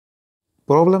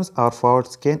Problems or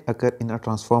faults can occur in a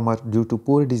transformer due to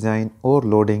poor design,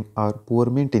 overloading, or poor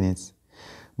maintenance.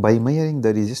 By measuring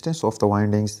the resistance of the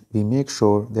windings, we make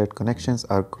sure that connections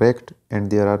are correct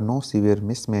and there are no severe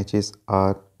mismatches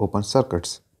or open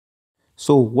circuits.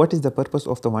 So, what is the purpose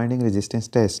of the winding resistance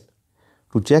test?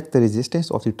 To check the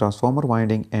resistance of the transformer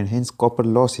winding and hence copper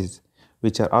losses,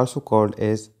 which are also called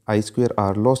as I square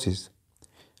R losses,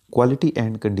 quality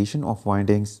and condition of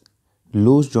windings,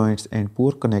 loose joints and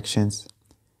poor connections,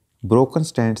 broken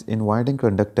stands in winding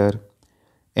conductor,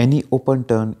 any open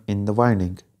turn in the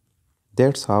winding.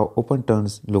 That's how open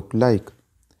turns look like.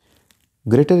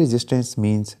 Greater resistance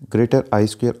means greater I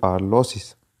square R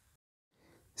losses.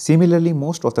 Similarly,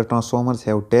 most of the transformers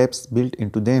have taps built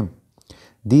into them.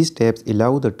 These taps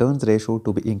allow the turns ratio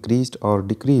to be increased or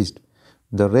decreased.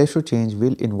 The ratio change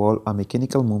will involve a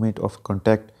mechanical movement of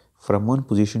contact from one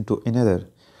position to another.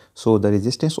 So the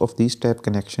resistance of these tap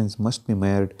connections must be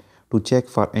measured to check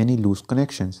for any loose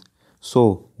connections.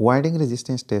 So winding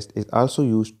resistance test is also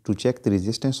used to check the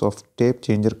resistance of tape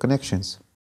changer connections.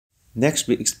 Next,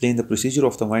 we explain the procedure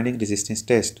of the winding resistance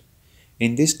test.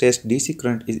 In this test, DC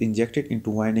current is injected into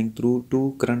winding through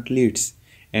two current leads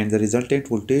and the resultant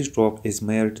voltage drop is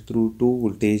measured through two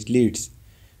voltage leads.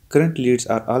 Current leads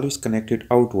are always connected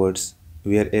outwards,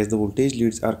 whereas the voltage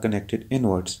leads are connected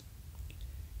inwards.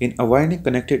 In a winding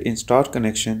connected in star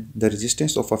connection, the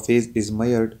resistance of a phase is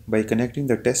measured by connecting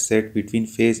the test set between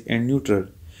phase and neutral.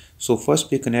 So first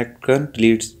we connect current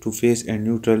leads to phase and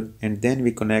neutral and then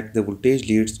we connect the voltage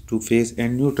leads to phase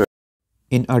and neutral.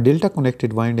 In a delta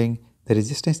connected winding, the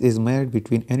resistance is measured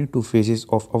between any two phases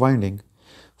of a winding.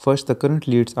 First the current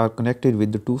leads are connected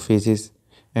with the two phases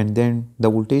and then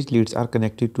the voltage leads are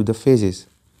connected to the phases.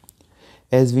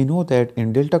 As we know that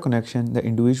in delta connection, the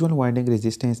individual winding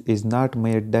resistance is not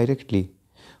measured directly.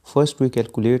 First, we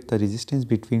calculate the resistance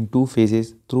between two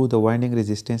phases through the winding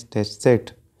resistance test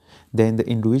set. Then the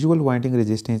individual winding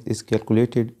resistance is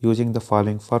calculated using the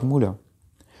following formula.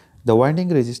 The winding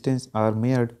resistance are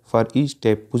measured for each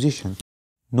step position.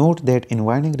 Note that in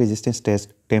winding resistance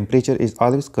test, temperature is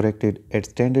always corrected at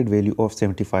standard value of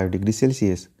 75 degrees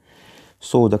Celsius.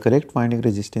 So the correct winding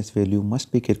resistance value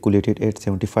must be calculated at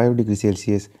 75 degrees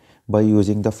Celsius by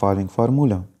using the following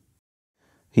formula.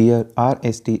 Here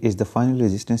RST is the final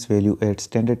resistance value at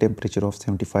standard temperature of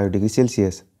 75 degrees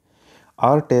Celsius.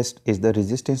 R test is the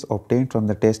resistance obtained from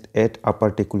the test at a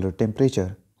particular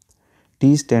temperature.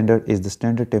 T standard is the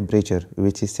standard temperature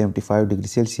which is 75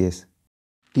 degrees Celsius.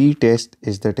 T test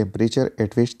is the temperature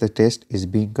at which the test is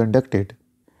being conducted.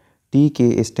 Tk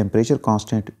is temperature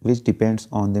constant which depends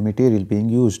on the material being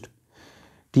used.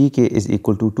 Tk is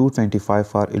equal to 225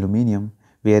 for aluminium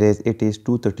whereas it is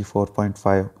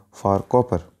 234.5 for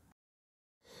copper.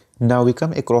 Now we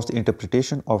come across the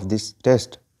interpretation of this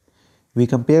test. We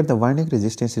compare the winding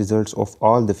resistance results of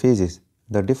all the phases.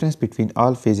 The difference between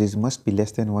all phases must be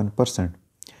less than 1%.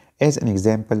 As an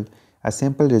example, a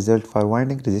sample result for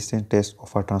winding resistance test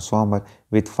of a transformer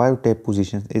with 5 tap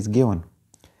positions is given.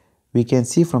 We can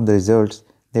see from the results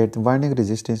that the winding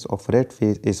resistance of red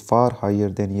phase is far higher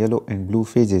than yellow and blue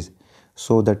phases.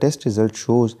 So the test result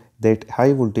shows that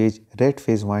high voltage red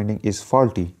phase winding is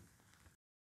faulty.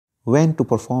 When to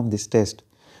perform this test?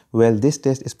 Well, this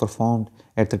test is performed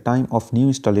at the time of new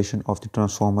installation of the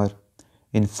transformer,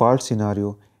 in fault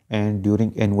scenario and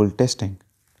during annual testing.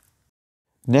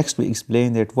 Next, we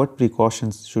explain that what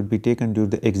precautions should be taken during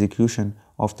the execution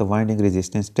of the winding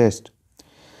resistance test.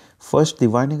 First, the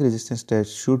winding resistance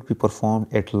test should be performed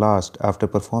at last after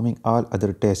performing all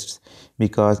other tests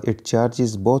because it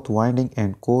charges both winding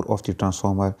and core of the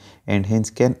transformer and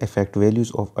hence can affect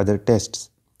values of other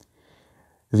tests.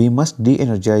 We must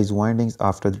de-energize windings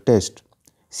after the test.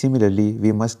 Similarly,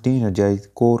 we must de-energize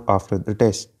core after the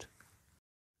test.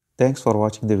 Thanks for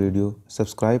watching the video.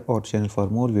 Subscribe our channel for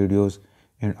more videos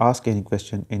and ask any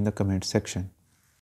question in the comment section.